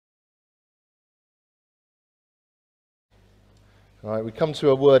All right, we come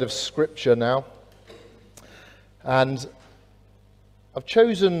to a word of Scripture now. And I've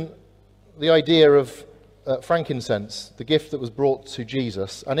chosen the idea of frankincense, the gift that was brought to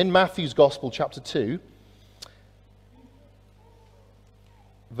Jesus. And in Matthew's Gospel, chapter 2,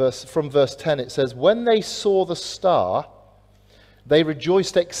 from verse 10, it says, "When they saw the star, they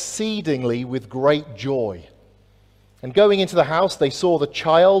rejoiced exceedingly with great joy. And going into the house, they saw the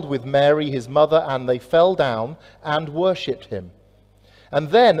child with Mary, his mother, and they fell down and worshipped him.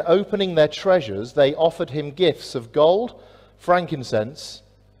 And then, opening their treasures, they offered him gifts of gold, frankincense,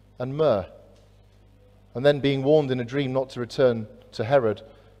 and myrrh. And then, being warned in a dream not to return to Herod,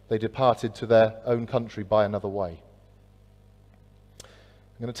 they departed to their own country by another way."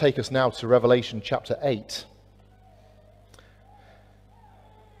 I'm going to take us now to Revelation chapter 8,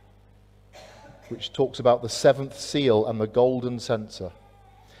 which talks about the seventh seal and the golden censer.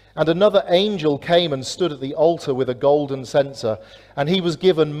 "And another angel came and stood at the altar with a golden censer, and he was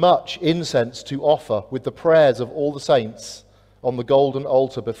given much incense to offer with the prayers of all the saints on the golden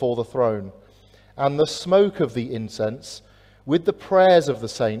altar before the throne. And the smoke of the incense, with the prayers of the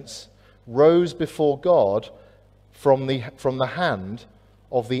saints, rose before God from the hand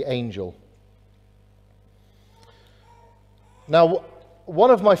of the angel." Now,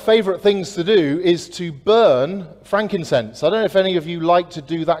 one of my favorite things to do is to burn frankincense. I don't know if any of you like to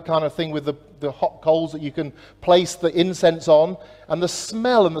do that kind of thing with the hot coals that you can place the incense on, and the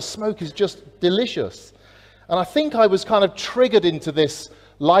smell and the smoke is just delicious. And I think I was kind of triggered into this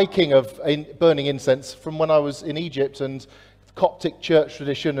liking of burning incense from when I was in Egypt and Coptic church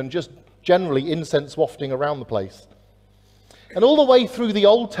tradition and just generally incense wafting around the place. And all the way through the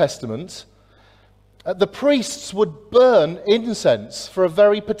Old Testament, the priests would burn incense for a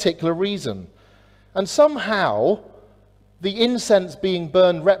very particular reason. And somehow, the incense being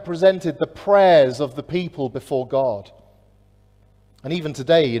burned represented the prayers of the people before God. And even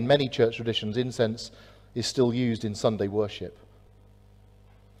today, in many church traditions, incense is still used in Sunday worship.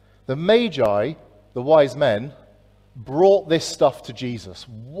 The Magi, the wise men, brought this stuff to Jesus.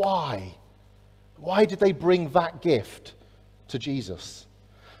 Why? Why did they bring that gift to Jesus?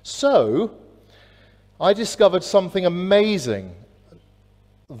 So, I discovered something amazing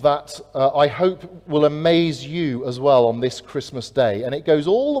that I hope will amaze you as well on this Christmas day. And it goes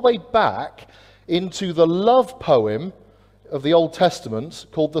all the way back into the love poem of the Old Testament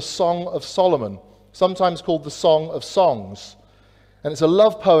called the Song of Solomon, sometimes called the Song of Songs. And it's a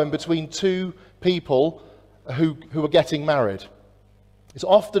love poem between two people who are getting married. It's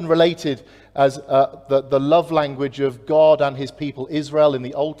often related as the love language of God and his people Israel in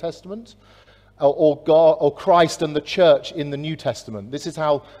the Old Testament, or God, or Christ and the church in the New Testament. This is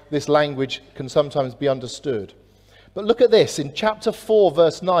how this language can sometimes be understood. But look at this. In chapter 4,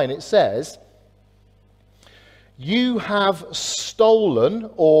 verse 9, it says, "You have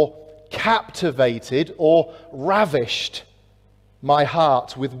stolen or captivated or ravished my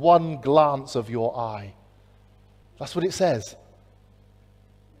heart with one glance of your eye." That's what it says.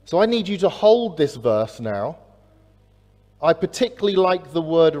 So I need you to hold this verse now. I particularly like the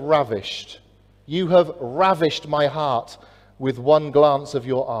word ravished. "You have ravished my heart with one glance of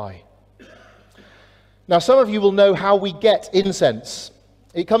your eye." Now, some of you will know how we get incense.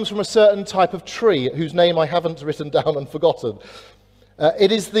 It comes from a certain type of tree, whose name I haven't written down and forgotten.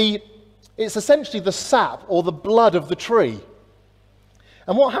 It's essentially the sap or the blood of the tree.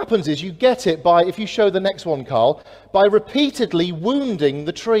 And what happens is you get it by, if you show the next one, Carl, by repeatedly wounding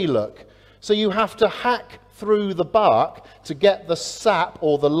the tree, look. So you have to hack through the bark to get the sap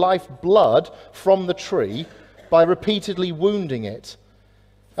or the life blood from the tree by repeatedly wounding it.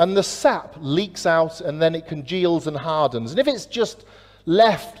 And the sap leaks out and then it congeals and hardens. And if it's just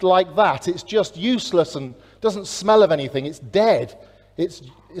left like that, it's just useless and doesn't smell of anything. It's dead. It's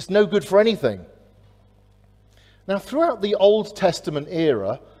no good for anything. Now, throughout the Old Testament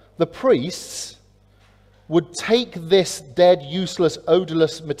era, the priests would take this dead, useless,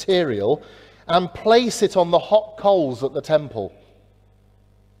 odorless material and place it on the hot coals at the temple.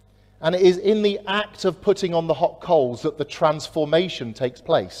 And it is in the act of putting on the hot coals that the transformation takes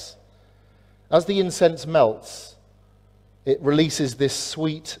place. As the incense melts, it releases this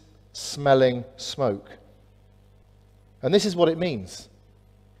sweet-smelling smoke. And this is what it means.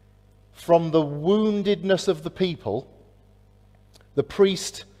 From the woundedness of the people, the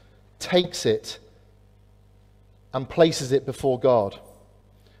priest takes it and places it before God.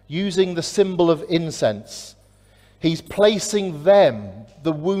 Using the symbol of incense, he's placing them,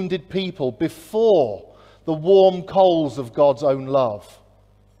 the wounded people, before the warm coals of God's own love,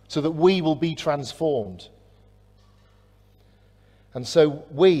 so that we will be transformed. And so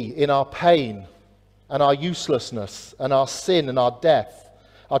we, in our pain and our uselessness and our sin and our death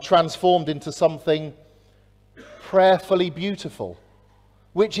are transformed into something prayerfully beautiful,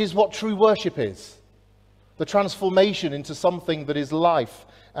 which is what true worship is. The transformation into something that is life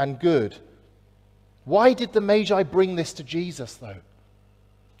and good. Why did the Magi bring this to Jesus, though?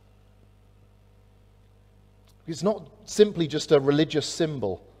 It's not simply just a religious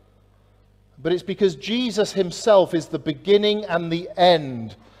symbol, but it's because Jesus himself is the beginning and the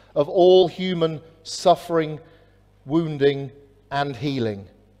end of all human suffering, wounding, and healing.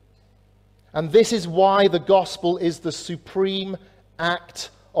 And this is why the gospel is the supreme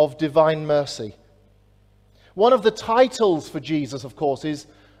act of divine mercy. One of the titles for Jesus, of course, is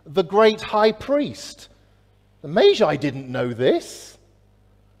the great high priest. The Magi didn't know this.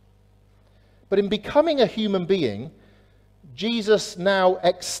 But in becoming a human being, Jesus now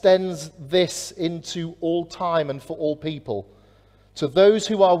extends this into all time and for all people. To those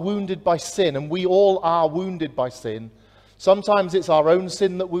who are wounded by sin, and we all are wounded by sin. Sometimes it's our own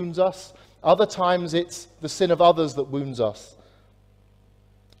sin that wounds us. Other times it's the sin of others that wounds us.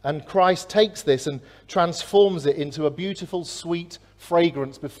 And Christ takes this and transforms it into a beautiful, sweet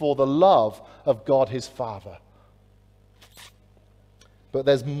fragrance before the love of God his Father. But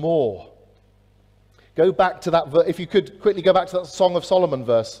there's more. Go back to that verse. If you could quickly go back to that Song of Solomon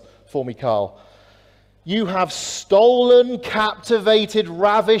verse for me, Carl. You have stolen, captivated,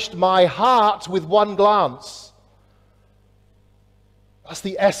 ravished my heart with one glance. That's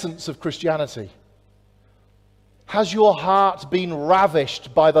the essence of Christianity. Has your heart been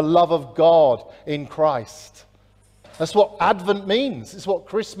ravished by the love of God in Christ? That's what Advent means. It's what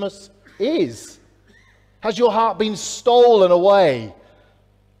Christmas is. Has your heart been stolen away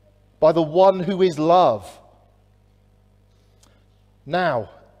by the one who is love?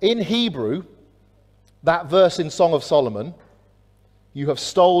 Now, in Hebrew, that verse in Song of Solomon, you have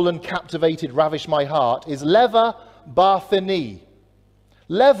stolen, captivated, ravished my heart, is lever bartheni.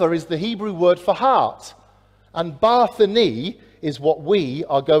 Lever is the Hebrew word for heart. And bartheni is what we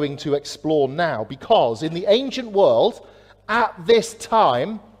are going to explore now. Because in the ancient world, at this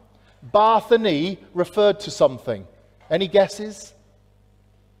time, bartheni referred to something. Any guesses?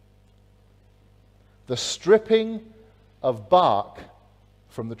 The stripping of bark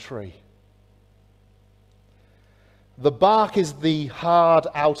from the tree. The bark is the hard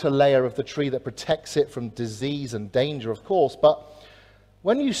outer layer of the tree that protects it from disease and danger, of course, but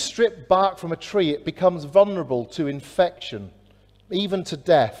when you strip bark from a tree, it becomes vulnerable to infection, even to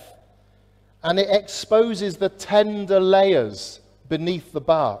death, and it exposes the tender layers beneath the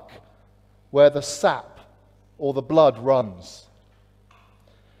bark where the sap or the blood runs.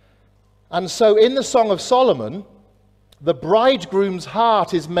 And so in the Song of Solomon, the bridegroom's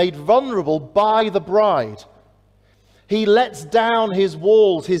heart is made vulnerable by the bride. He lets down his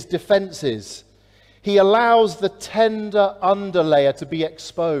walls, his defenses. He allows the tender underlayer to be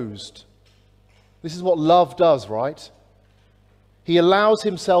exposed. This is what love does, right? He allows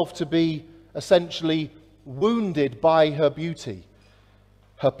himself to be essentially wounded by her beauty,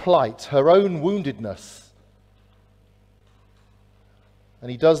 her plight, her own woundedness.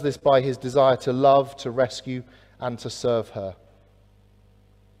 And he does this by his desire to love, to rescue, and to serve her.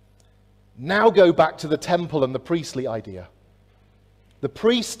 Now go back to the temple and the priestly idea. The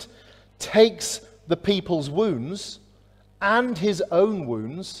priest takes the people's wounds and his own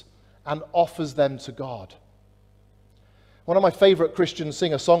wounds and offers them to God. One of my favorite Christian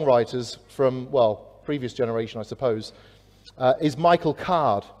singer-songwriters from, previous generation, I suppose, is Michael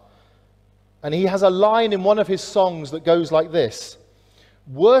Card. And he has a line in one of his songs that goes like this: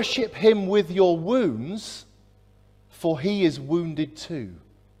 "Worship him with your wounds, for he is wounded too."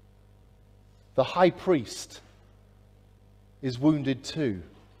 The high priest is wounded too.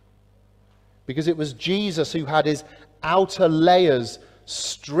 Because it was Jesus who had his outer layers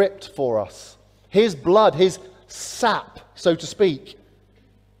stripped for us. His blood, his sap, so to speak,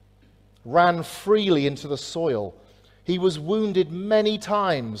 ran freely into the soil. He was wounded many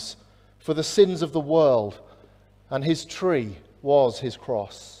times for the sins of the world, and his tree was his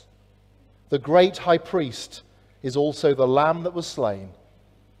cross. The great high priest is also the lamb that was slain.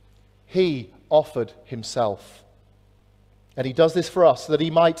 He offered himself. And he does this for us, so that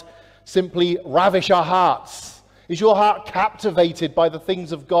he might simply ravish our hearts. Is your heart captivated by the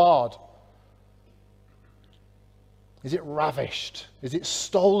things of God? Is it ravished? Is it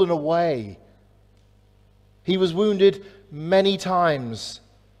stolen away? He was wounded many times,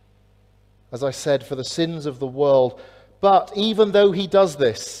 as I said, for the sins of the world. But even though he does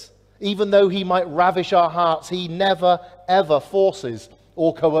this, even though he might ravish our hearts, he never, ever forces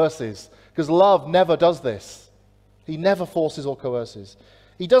or coerces. Because love never does this. He never forces or coerces.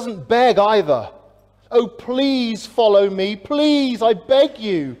 He doesn't beg either. Oh, please follow me. Please, I beg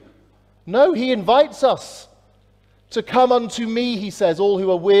you. No, he invites us to come unto me, he says, all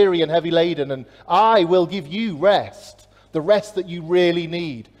who are weary and heavy laden, and I will give you rest, the rest that you really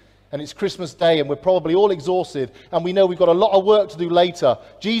need. And it's Christmas Day, and we're probably all exhausted, and we know we've got a lot of work to do later.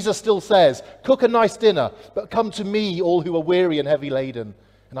 Jesus still says, cook a nice dinner, but come to me, all who are weary and heavy laden,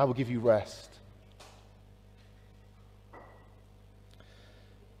 and I will give you rest.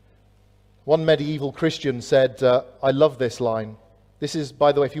 One medieval Christian said, I love this line. This is,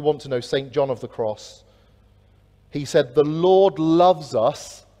 by the way, if you want to know, St. John of the Cross. He said, the Lord loves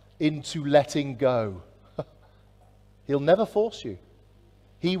us into letting go. He'll never force you.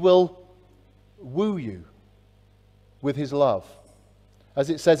 He will woo you with his love. As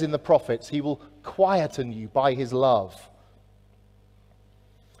it says in the prophets, he will quieten you by his love.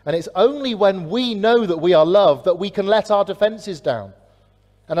 And it's only when we know that we are loved that we can let our defenses down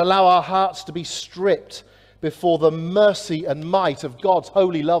and allow our hearts to be stripped before the mercy and might of God's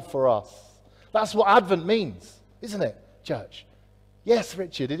holy love for us. That's what Advent means, isn't it, church? Yes,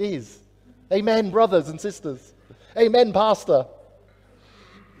 Richard, it is. Amen, brothers and sisters. Amen, Pastor.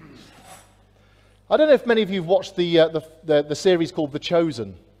 I don't know if many of you have watched the series called The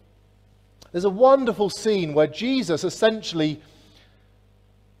Chosen. There's a wonderful scene where Jesus essentially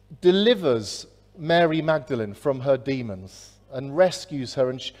delivers Mary Magdalene from her demons and rescues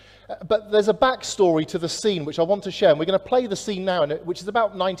her. But there's a backstory to the scene which I want to share, and we're going to play the scene now, which is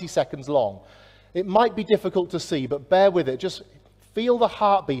about 90 seconds long. It might be difficult to see, but bear with it. Just feel the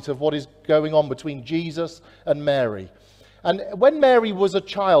heartbeat of what is going on between Jesus and Mary. And when Mary was a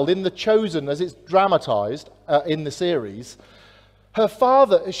child in The Chosen, as it's dramatized in the series, her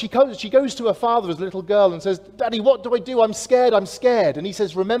father, she goes to her father as a little girl and says, Daddy, what do I do? I'm scared, I'm scared. And he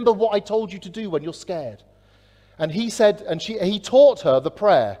says, remember what I told you to do when you're scared. And he said, and he taught her the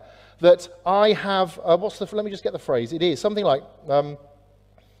prayer that I have, let me just get the phrase. It is something like,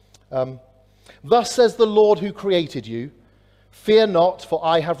 thus says the Lord who created you, fear not, for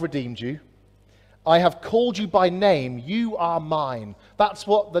I have redeemed you. I have called you by name, you are mine. That's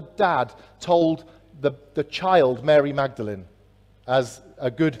what the dad told the child, Mary Magdalene, as a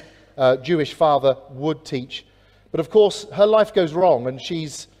good Jewish father would teach. But of course, her life goes wrong, and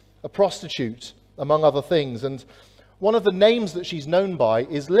she's a prostitute, among other things. And one of the names that she's known by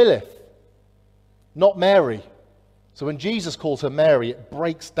is Lilith, not Mary. So when Jesus calls her Mary, it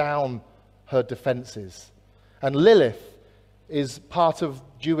breaks down her defenses. And Lilith is part of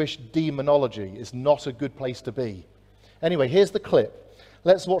Jewish demonology. It's not a good place to be. Anyway, here's the clip.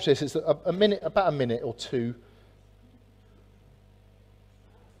 Let's watch this. It's about a minute or two.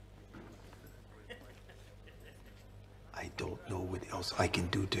 I don't know what else I can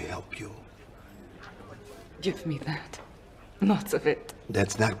do to help you. Give me that. Lots of it.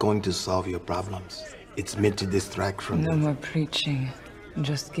 That's not going to solve your problems. It's meant to distract from No them. more preaching.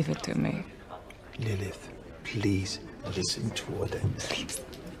 Just give it to me. Lilith, please listen to what I'm saying.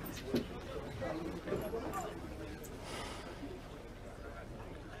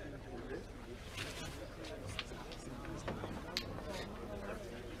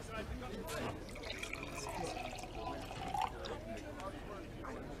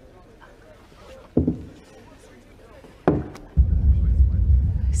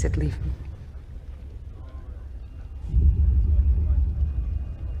 I said leave him.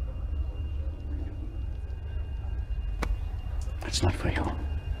 It's not for you.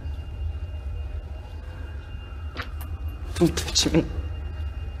 Don't touch me.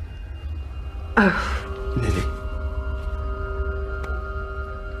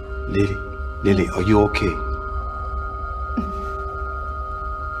 Lily. Lily, are you okay?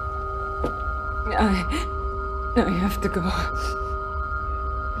 I have to go.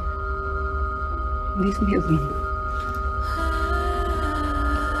 Leave me alone.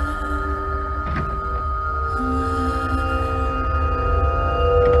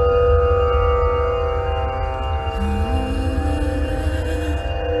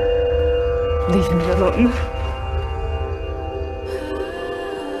 Leave me alone.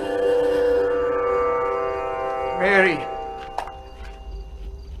 Mary!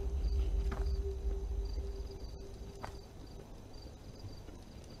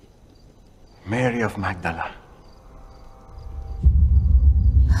 Mary of Magdala.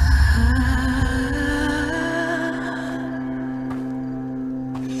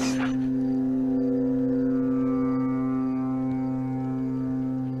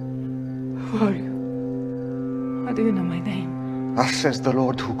 Who are you? How do you know my name? Thus says the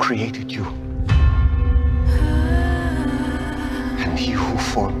Lord who created you, and he who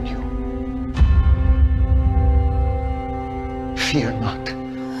formed you. Fear not.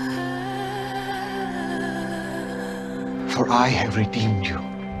 For I have redeemed you.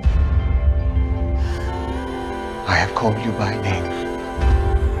 I have called you by name.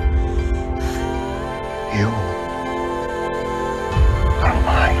 You are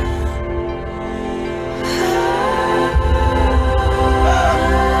mine.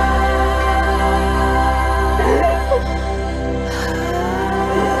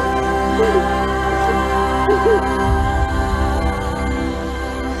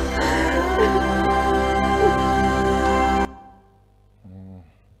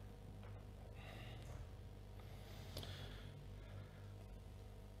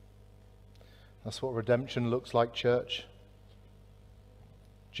 That's what redemption looks like, church.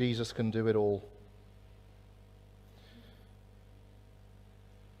 Jesus can do it all.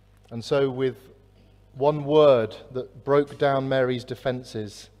 And so, with one word that broke down Mary's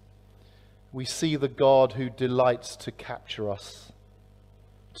defenses, we see the God who delights to capture us,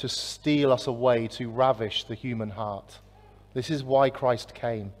 to steal us away, to ravish the human heart. This is why Christ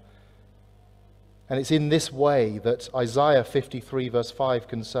came. And it's in this way that Isaiah 53 verse 5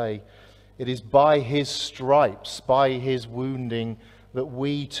 can say, it is by his stripes, by his wounding, that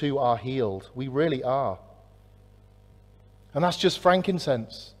we too are healed. We really are. And that's just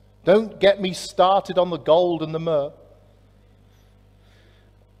frankincense. Don't get me started on the gold and the myrrh.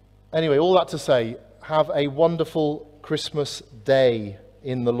 Anyway, all that to say, have a wonderful Christmas day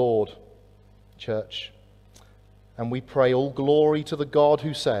in the Lord, church. And we pray all glory to the God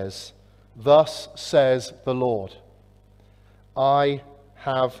who says, "Thus says the Lord, I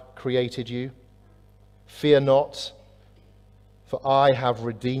have created you. Fear not, for I have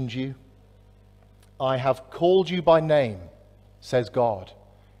redeemed you. I have called you by name, says God.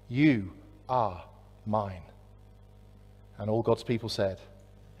 You are mine." And all God's people said,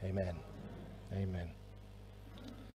 Amen. Amen.